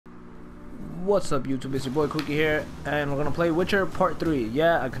What's up, YouTube? It's your boy Cookie here, and we're gonna play Witcher Part 3.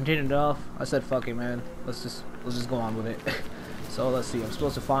 Yeah, I continued it off. I said fuck it, man. Let's just go on with it. So let's see. I'm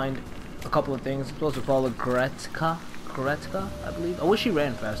supposed to find a couple of things. I'm supposed to follow Gretka, I believe. I wish she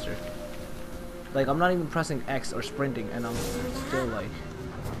ran faster. Like, I'm not even pressing X or sprinting, and I'm still like.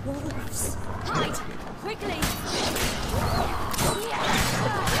 Wolves! Hide! Quickly!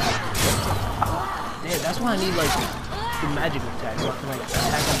 Damn, that's why I need like the magic attack, so I can like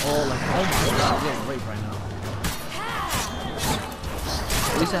attack them all. Like, oh my god, I'm getting raped right now.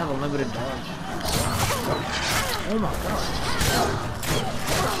 At least I have a limited dodge. Oh my god.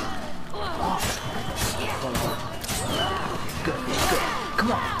 Good.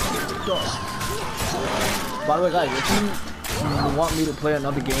 Come on, dog. By the way, guys, if you want me to play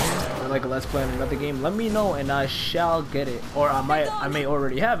another game, or like a let's play another game, let me know and I shall get it. Or I may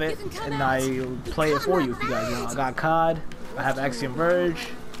already have it and I'll play it for you if you guys want. I got COD, I have Axiom Verge,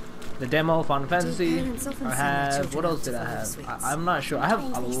 the demo, Final Fantasy, I have, what else did I have? I'm not sure. I have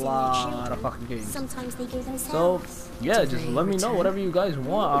a lot of fucking games. So yeah, just let me know whatever you guys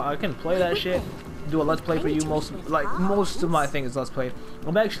want. I can play that shit, do a let's play for you. Most of my thing is let's play.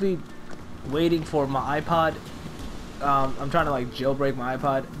 I'm actually waiting for my iPod. I'm trying to like jailbreak my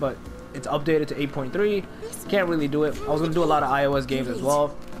iPod, but it's updated to 8.3. Can't really do it. I was gonna do a lot of iOS games as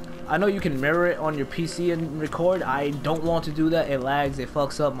well. I know you can mirror it on your PC and record. I don't want to do that. It lags, it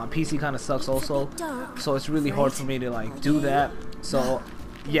fucks up. My PC kind of sucks also, so it's really hard for me to like do that. So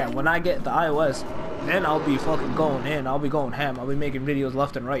yeah, when I get the iOS, then I'll be fucking going in. I'll be going ham. I'll be making videos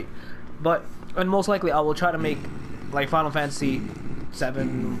left and right. And most likely I will try to make like Final Fantasy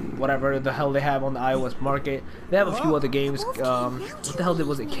 7, whatever the hell they have on the iOS market. They have a few other games. What the hell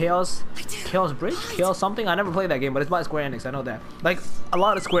was it? Chaos Bridge? Chaos something? I never played that game, but it's by Square Enix. I know that. Like a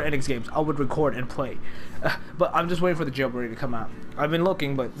lot of Square Enix games, I would record and play. But I'm just waiting for the jailbreak to come out. I've been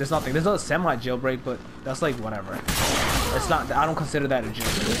looking, but there's nothing. There's no semi jailbreak, but that's like whatever. It's not. I don't consider that a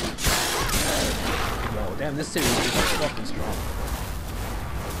jailbreak. Whoa, damn! This city is fucking strong.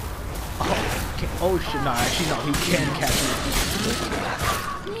 Oh shit, nah, actually no, he can catch me.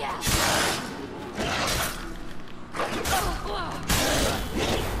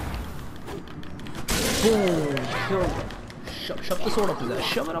 Boom, kill him. Shove the sword up his ass,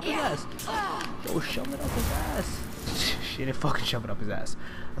 shove it up his ass. Yo, shove it up his ass. She didn't fucking shove it up his ass.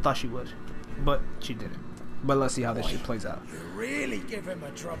 I thought she would, but she didn't. But let's see how this shit plays out. You really give him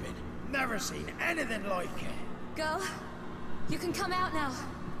a drubbing. Never seen anything like it. Girl, you can come out now.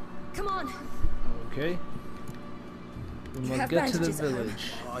 Come on. Okay. We must get to the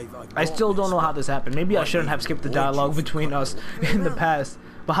village. I still don't know how this happened. Maybe I shouldn't have skipped the dialogue between us in the past.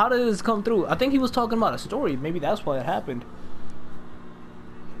 But how did this come through? I think he was talking about a story. Maybe that's why it happened.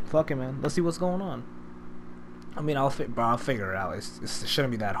 Fuck it, man. Let's see what's going on. I mean, I'll figure it out. It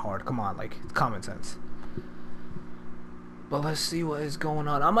shouldn't be that hard. Come on, like, it's common sense. But let's see what is going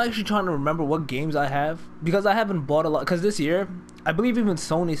on. I'm actually trying to remember what games I have, because I haven't bought a lot. Because this year, I believe even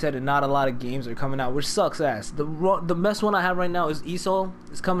Sony said that not a lot of games are coming out, which sucks ass. The best one I have right now is ESO.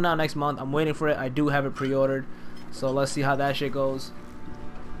 It's coming out next month. I'm waiting for it. I do have it pre-ordered, so let's see how that shit goes.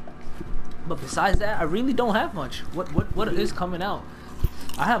 But besides that, I really don't have much. What is coming out?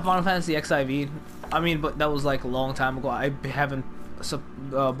 I have Final Fantasy XIV. I mean, but that was like a long time ago. I haven't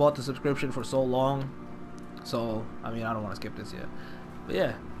bought the subscription for so long. So, I mean, I don't want to skip this yet. But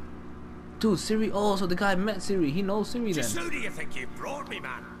yeah. Dude, Siri. Oh, so the guy met Siri. He knows Siri then. Just who do you think you brought me,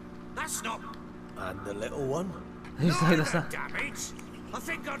 man? That's not... And the little one? He's like, that's not... Damn it! I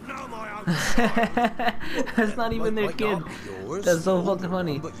think I'd know my own. That's not even their kid. That's so fucking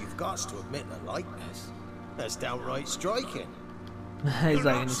funny. But you've got to admit the likeness. That's downright striking. He's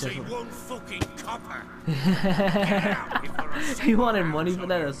like, one fucking copper. He wanted money for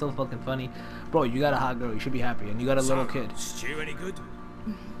that. That's so fucking funny, bro. You got a hot girl. You should be happy, and you got a little kid. Stew any good?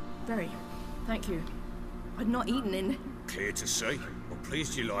 Very. Thank you. I'd not eaten in. Clear to see. I'm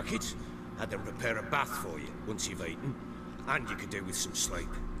pleased you like it. Had them prepare a bath for you once you've eaten, and you could do with some sleep.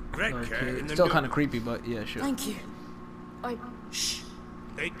 Great care in the Still kind of creepy, but yeah, sure. Thank you. Shh.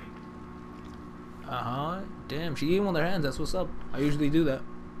 Hey. Damn, she gave him on their hands. That's what's up. I usually do that.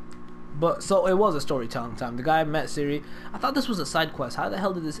 But so it was a storytelling time. The guy met Siri. I thought this was a side quest. How the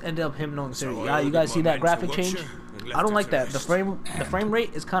hell did this end up him knowing Siri? Yeah, you guys see that graphic change? I don't like that. The frame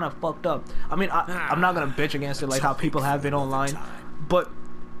rate is kind of fucked up. I mean, I'm not gonna bitch against it like how people have been online, but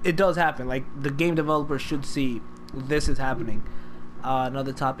it does happen. Like, the game developers should see this is happening.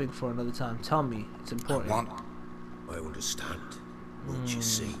 Another topic for another time. Tell me, it's important. I understand. Won't you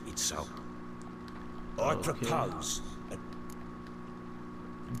see it's so? I propose.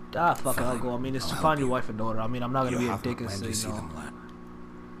 Fuck it, I'll go. I mean, it's to find your wife and daughter. I mean, I'm not gonna be a dick and say no.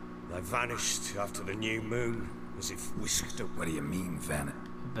 They vanished after the new moon, as if whisked away. What do you mean,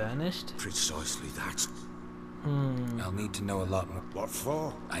 Vanished? Precisely that. I'll need to know a lot more. What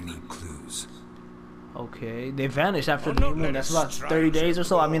for? I need clues. Okay, they vanished after I'm the not new moon. letting That's about strangers 30 days or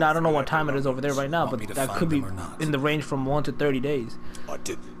so. I mean, I don't know what time it is over there right now, Want me but to that find could be them or not? in the range from 1 to 30 days. I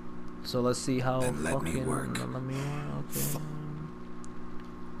did. So let's see how Then let me fucking... work. Let me okay.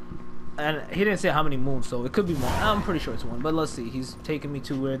 And he didn't say how many moons, so it could be more. I'm pretty sure it's one, but let's see. He's taking me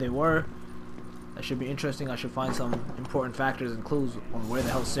to where they were. That should be interesting. I should find some important factors and clues on where the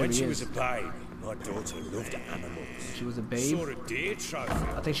hell Siri When she is. was a babe, my daughter loved animals. She was a babe. Saw a deer trophy.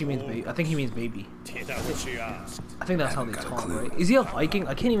 I think she means baby. I think he means baby. Did that what she asked? I think that's how they talk, right? Is he a Viking?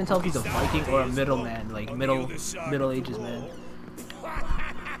 I can't even tell if he's a Viking or a middleman, like Middle Ages man.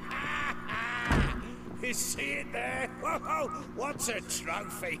 You see it there? Whoa, what's a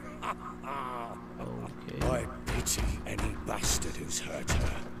trophy? Okay. I pity any bastard who's hurt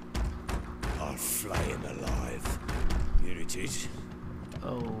her. I'll flay him alive. Here it is.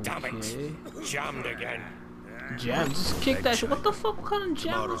 Damn Okay. it! Jammed again. Jam. Just kick that shit. What the fuck? What kind of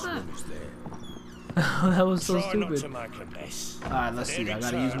jam was Tomorrow's that? one is there. That was so Try not to stupid. make a mess. Alright, let's see. I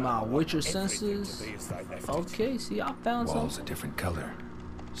gotta use my Witcher Everything to senses. be as they left it. Okay, see, I found Walls a something. different color.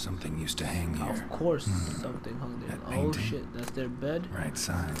 Something used to hang here. Of course, something hung there. That Oh painting. shit, that's their bed. Right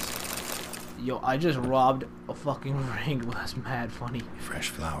size. Yo, I just robbed a fucking ring. That's mad funny. Fresh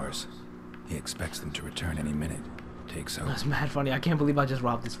flowers. He expects them to return any minute. Takes hope. That's mad funny. I can't believe I just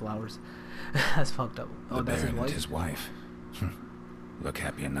robbed his flowers. That's fucked up. Oh, The that's his Baron and wife. his wife. Look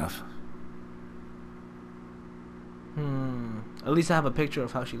happy enough. At least I have a picture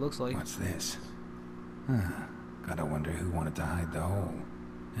of how she looks like. What's this? Gotta wonder who wanted to hide the hole.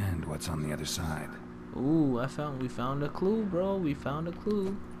 And what's on the other side. Ooh, we found a clue, bro. We found a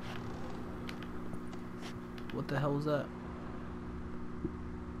clue. What the hell was that?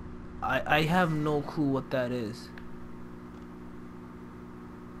 I have no clue what that is.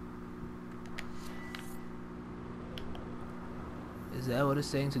 Is that what it's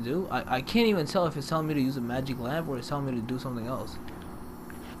saying to do? I can't even tell if it's telling me to use a magic lamp or it's telling me to do something else.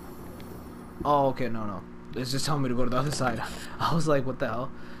 Oh, okay, no. It's just telling me to go to the other side. I was like, what the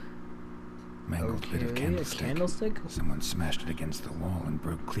hell? Mangled bit of Okay, a candlestick. candlestick? Someone smashed it against the wall and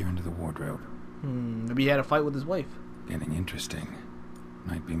broke clear into the wardrobe. Maybe he had a fight with his wife. Getting interesting.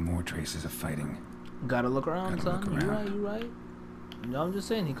 Might be more traces of fighting. Gotta look around, Gotta son. look around. You right. No, I'm just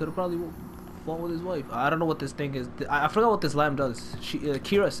saying, he could have probably fought with his wife. I don't know what this thing is. I forgot what this lamp does.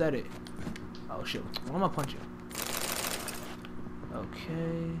 Kira said it. Oh shit. Why am I punching?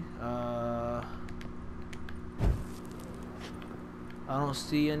 Okay. I don't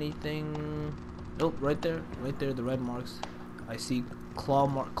see anything. Nope, right there, the red marks. I see claw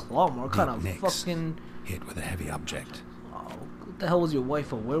mark. Kind of Nicks. fucking. Hit with a heavy object. Oh, what the hell was your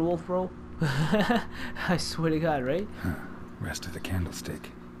wife, a werewolf, bro? I swear to God, right? Rest of the candlestick.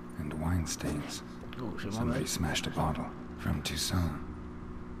 And wine stains. Oh shit, my Somebody bad. smashed a bottle. From Toussaint.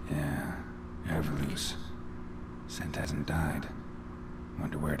 Yeah. Herveloos. Scent hasn't died.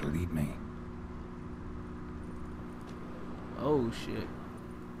 Wonder where it'll lead me. Oh shit.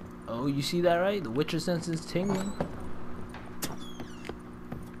 Oh, you see that, right? The Witcher sense is tingling.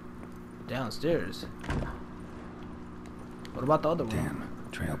 Downstairs. What about the other one? Damn.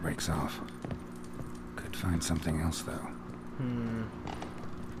 Trail breaks off. Could find something else though.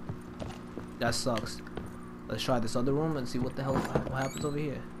 That sucks. Let's try this other room and see what the hell what happens over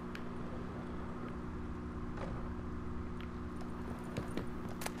here.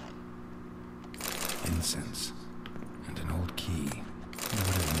 Incense. And an old key.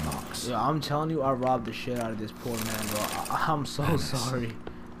 What it unlocks. Yeah, I'm telling you, I robbed the shit out of this poor man, bro. I'm so Goodness. sorry.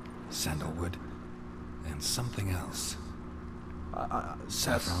 Sandalwood. And something else. That's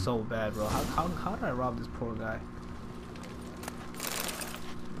Saffron. so bad, bro. How did I rob this poor guy?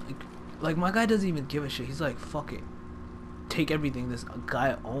 Like my guy doesn't even give a shit. He's like, fuck it. Take everything this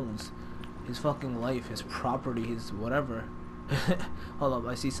guy owns. His fucking life, his property, his whatever. Hold up,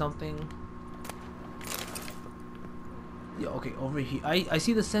 I see something. Yeah, okay, over here. I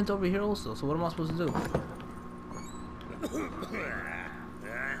see the scent over here also, so what am I supposed to do?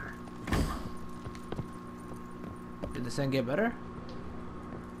 Did the scent get better?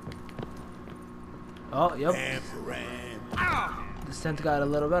 Oh, yep. The scent got a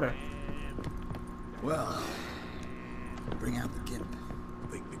little better. Well, bring out the gimp.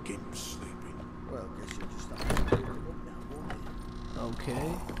 I think the gimp's sleeping. Well, guess you'll just have to wake him up now, won't you?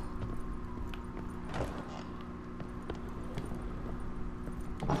 Okay.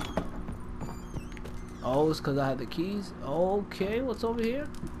 Oh, it's because I had the keys. Okay, what's over here?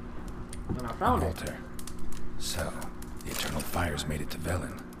 And I found An it. altar. So, the eternal fires made it to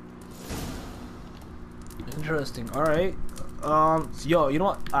Velen. Interesting. All right. Yo, you know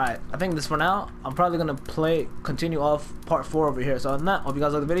what? All right. I think this for now. I'm probably gonna continue off part 4 over here. So on that, hope you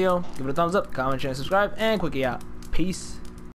guys like the video. Give it a thumbs up, comment, share, and subscribe, and quickie out. Peace.